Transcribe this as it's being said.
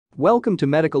Welcome to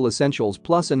Medical Essentials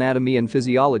Plus Anatomy and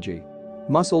Physiology.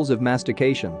 Muscles of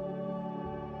mastication.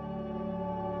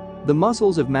 The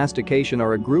muscles of mastication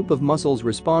are a group of muscles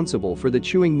responsible for the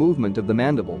chewing movement of the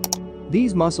mandible.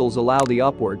 These muscles allow the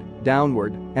upward,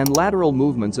 downward, and lateral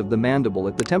movements of the mandible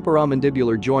at the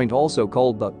temporomandibular joint, also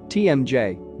called the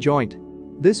TMJ joint.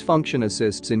 This function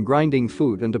assists in grinding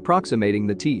food and approximating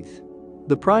the teeth.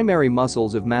 The primary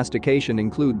muscles of mastication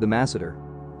include the masseter,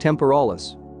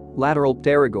 temporalis,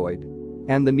 Lateralpterygoid,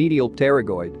 and the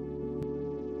Medialpterygoid.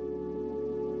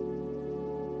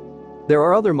 There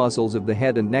are other muscles of the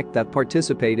head and neck that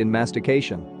participate in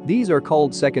mastication. These are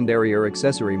called secondary or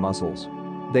accessory muscles.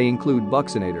 They include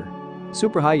Buccinator,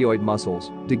 Suprahyoid muscles,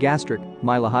 digastric,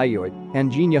 mylohyoid,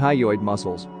 and geniohyoid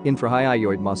muscles,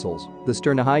 infrahyoid muscles, the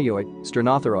sternohyoid,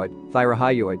 sternothyroid,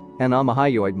 thyrohyoid, and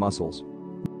omahyoid muscles.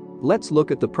 Let's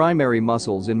look at the primary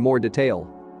muscles in more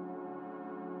detail.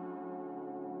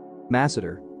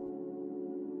 Masseter.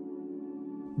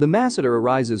 The masseter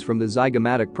arises from the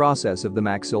zygomatic process of the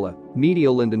maxilla,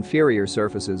 medial and inferior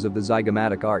surfaces of the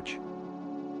zygomatic arch.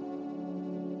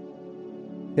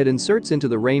 It inserts into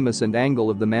the ramus and angle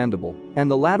of the mandible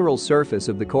and the lateral surface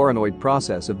of the coronoid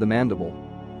process of the mandible.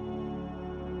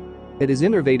 It is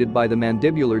innervated by the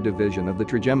mandibular division of the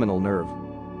trigeminal nerve.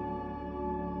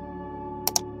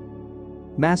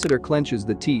 Masseter clenches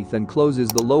the teeth and closes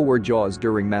the lower jaws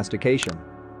during mastication.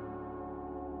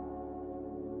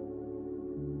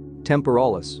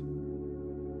 Temporalis.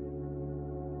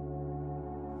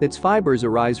 Its fibers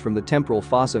arise from the temporal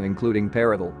fossa, including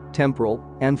parietal, temporal,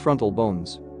 and frontal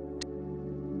bones.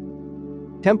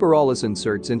 Temporalis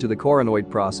inserts into the coronoid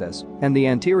process and the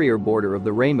anterior border of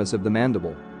the ramus of the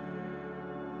mandible.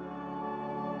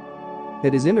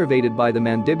 It is innervated by the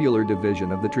mandibular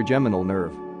division of the trigeminal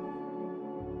nerve.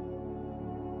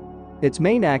 Its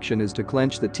main action is to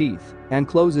clench the teeth and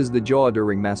closes the jaw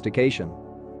during mastication.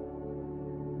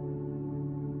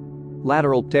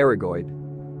 Lateralpterygoid.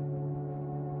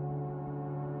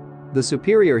 The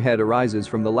superior head arises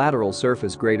from the lateral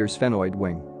surface greater sphenoid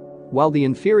wing, while the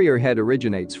inferior head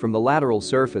originates from the lateral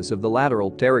surface of the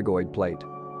lateralpterygoid plate.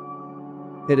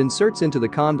 It inserts into the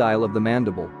condyle of the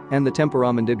mandible and the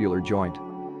temporomandibular joint.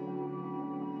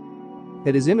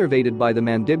 It is innervated by the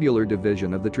mandibular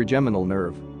division of the trigeminal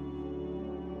nerve.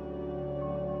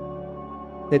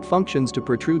 It functions to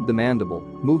protrude the mandible,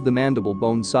 move the mandible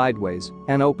bone sideways,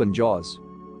 and open jaws.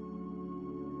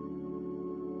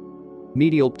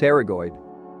 Medialpterygoid.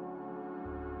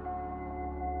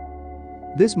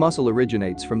 This muscle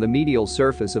originates from the medial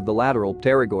surface of the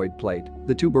lateralpterygoid plate,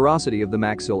 the tuberosity of the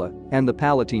maxilla, and the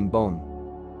palatine bone.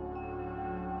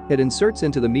 It inserts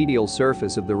into the medial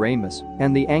surface of the ramus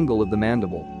and the angle of the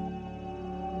mandible.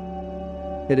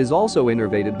 It is also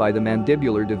innervated by the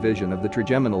mandibular division of the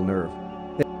trigeminal nerve.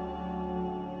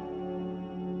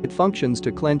 It functions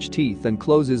to clench teeth and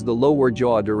closes the lower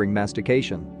jaw during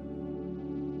mastication.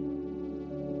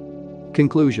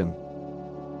 Conclusion.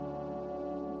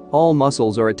 All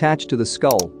muscles are attached to the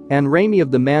skull and rami of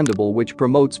the mandible, which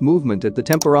promotes movement at the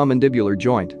temporomandibular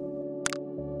joint.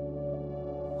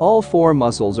 All four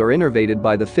muscles are innervated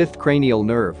by the fifth cranial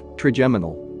nerve,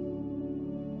 trigeminal.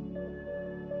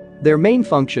 Their main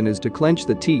function is to clench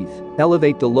the teeth,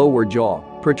 elevate the lower jaw,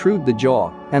 protrude the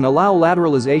jaw, and allow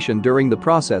lateralization during the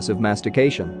process of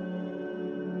mastication.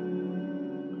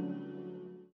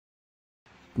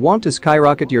 Want to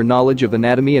skyrocket your knowledge of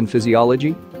anatomy and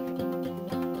physiology?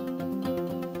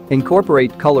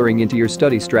 Incorporate coloring into your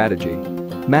study strategy.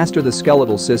 Master the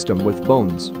skeletal system with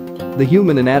Bones, the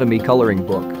Human Anatomy Coloring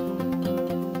Book.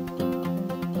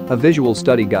 A visual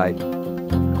study guide.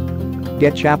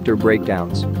 Get chapter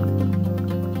breakdowns.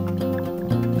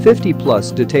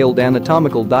 50+ detailed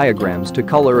anatomical diagrams to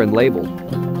color and label.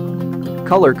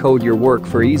 Color code your work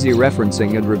for easy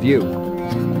referencing and review.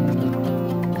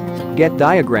 Get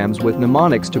diagrams with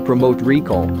mnemonics to promote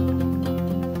recall.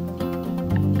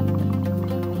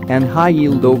 And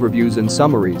high-yield overviews and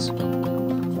summaries.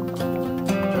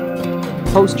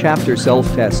 Post-chapter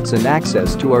self-tests and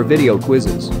access to our video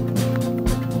quizzes.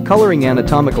 Coloring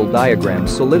anatomical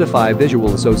diagrams solidify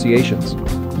visual associations.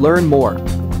 Learn more,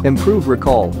 improve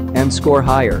recall, and score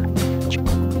higher.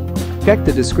 Check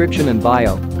the description and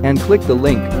bio and click the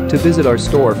link to visit our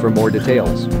store for more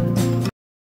details.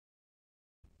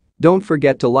 Don't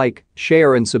forget to like,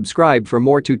 share, and subscribe for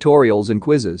more tutorials and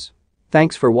quizzes.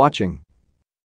 Thanks for watching.